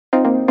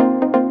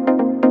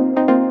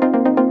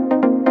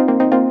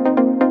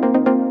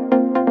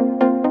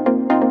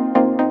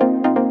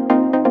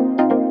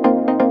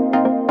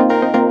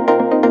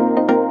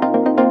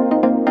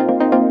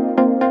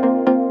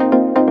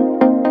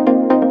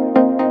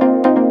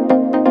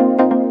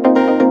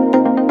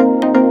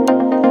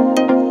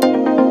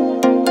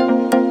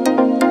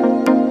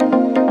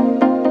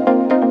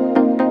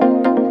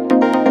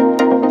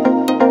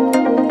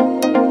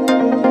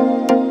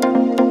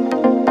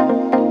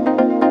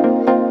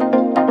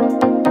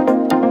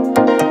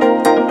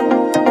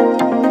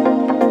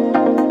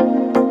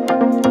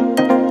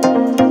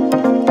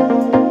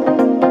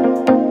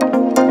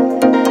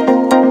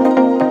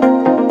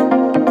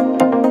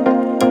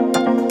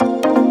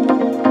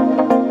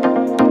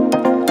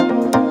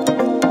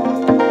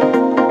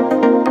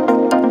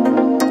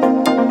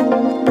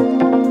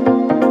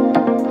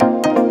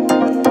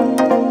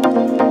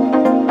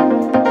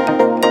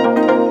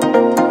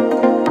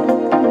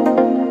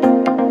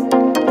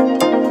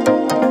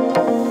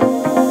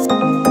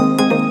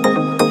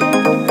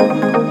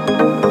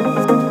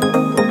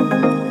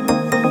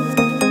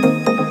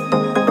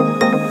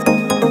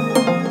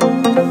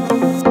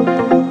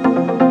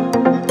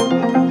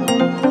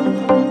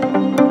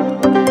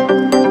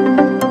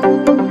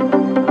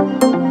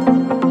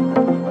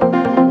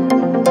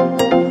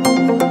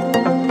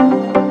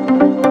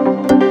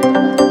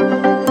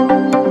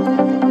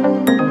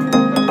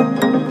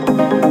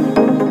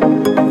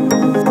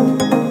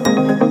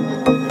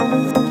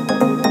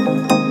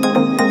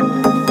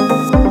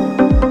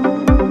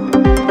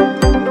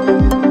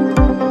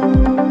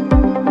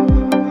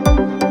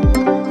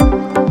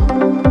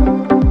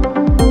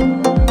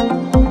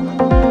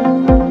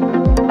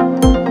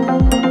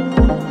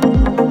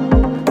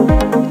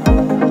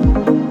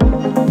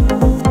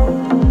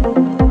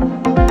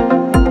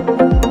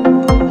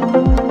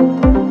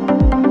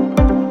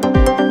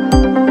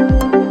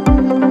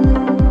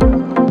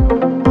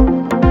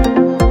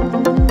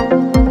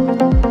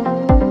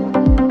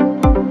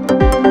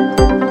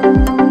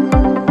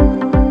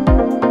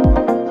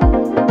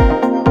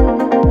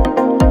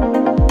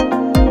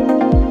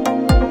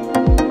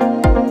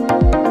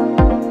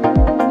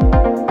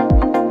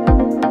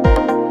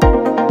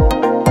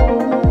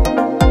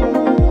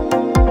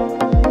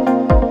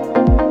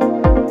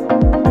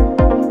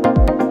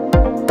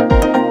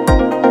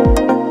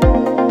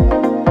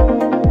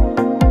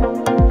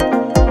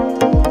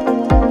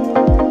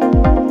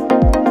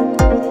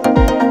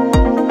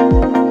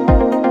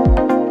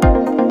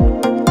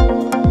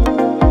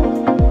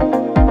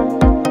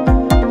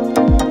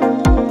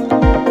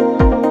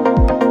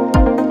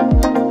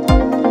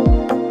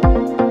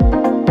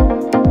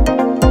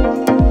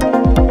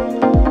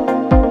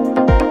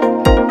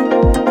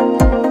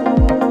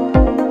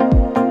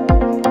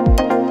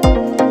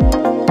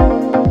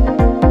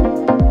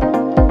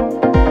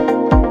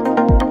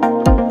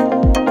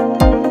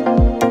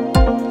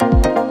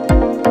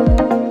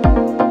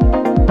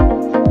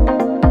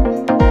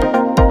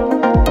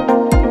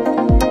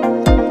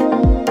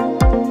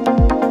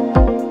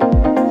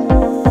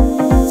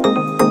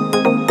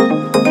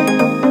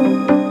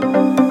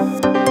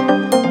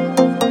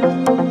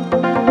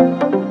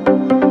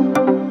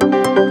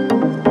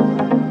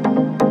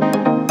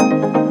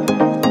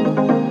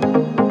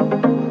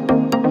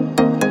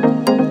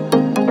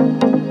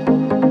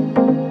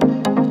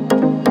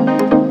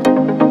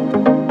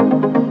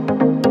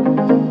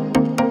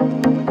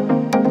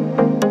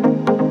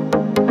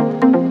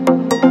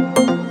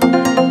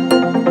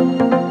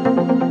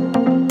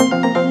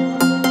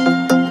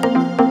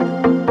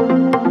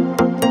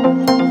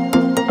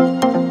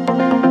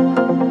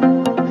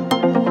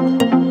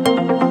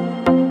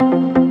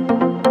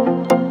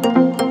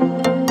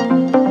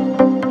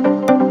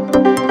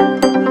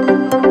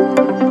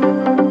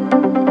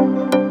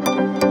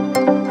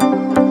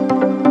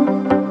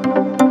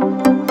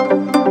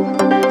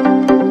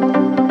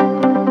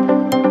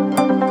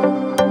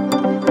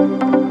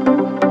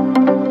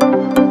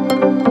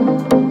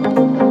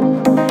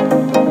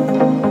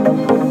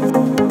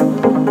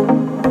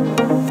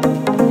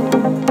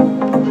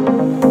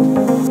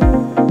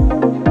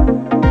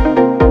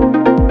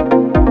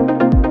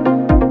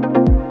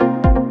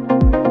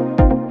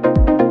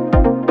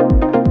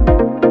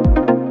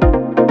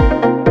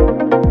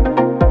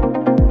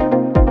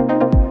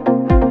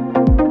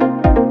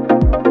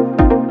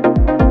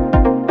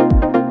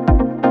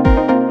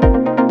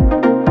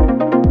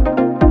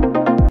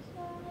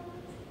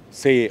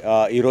Say,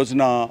 ఈ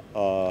రోజున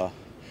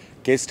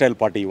K-Style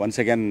party. Once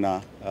again,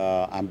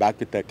 I'm back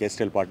with the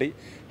K-Style party.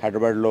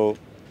 Hyderabadlo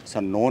is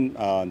known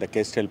the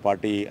K-Style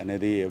party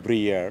అనేది every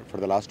year for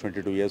the last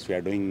 22 years we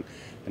are doing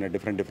in a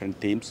different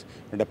themes.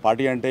 అంటే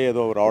పార్టీ అంటే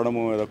ఏదో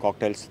రావడము ఏదో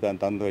కాక్టైల్స్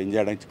దాంతో ఎంజాయ్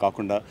చేయడానికి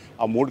కాకుండా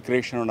ఆ మూడ్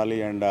క్రియేషన్ ఉండాలి.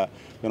 And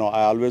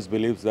I always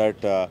believes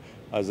that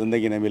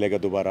జిందగీ నే మిలేగా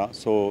దుబారా.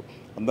 సో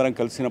అందరం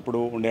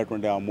కలిసినప్పుడు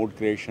ఉండేటువంటి ఆ మూడ్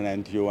క్రియేషన్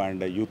ఎంథ్యూ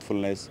అండ్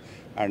యూత్ఫుల్నెస్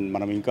అండ్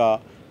మనం ఇంకా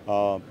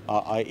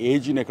ఆ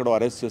ఏజ్ని ఎక్కడో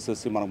అరెస్ట్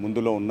చేసేసి మనం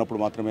ముందులో ఉన్నప్పుడు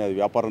మాత్రమే అది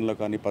వ్యాపారంలో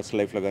కానీ పర్సనల్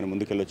లైఫ్లో కానీ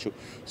ముందుకెళ్ళొచ్చు.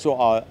 సో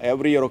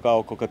ఎవ్రీ ఇయర్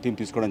ఒక్కొక్క థీమ్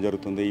తీసుకోవడం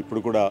జరుగుతుంది.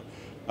 ఇప్పుడు కూడా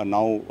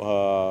నౌ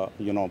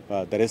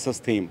ద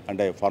రేసెస్ థీమ్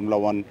అంటే Formula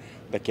 1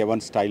 ద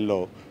Kiron స్టైల్లో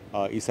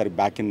ఈసారి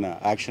back in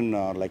action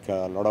like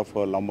lot of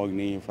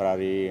Lamborghini,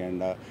 Ferrari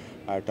and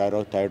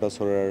Toyota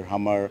Solar,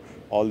 Hummer,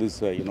 all these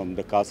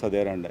the cars are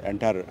there and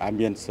entire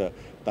ambience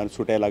దాన్ని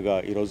సూట్ అయ్యేలాగా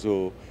ఈరోజు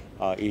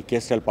ఈ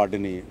K-Style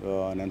పార్టీని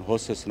నేను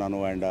హోస్ట్ చేస్తున్నాను.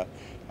 And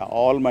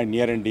all my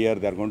near and dear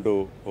they are going to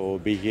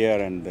be here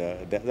and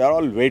they are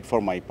all wait for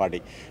my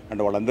party and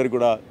వాళ్ళందరూ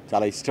కూడా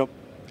చాలా ఇష్టం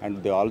and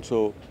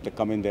they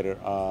come in their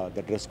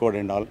the dress code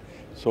and all.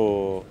 So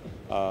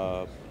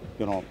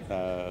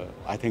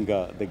I think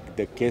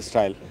the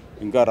K-Style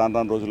ఇంకా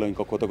రాను రోజుల్లో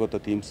ఇంకా కొత్త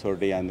థీమ్స్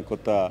తోటి అండ్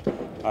కొత్త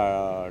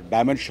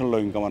డైమెన్షన్లో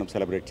ఇంకా మనం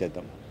సెలబ్రేట్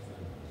చేద్దాం.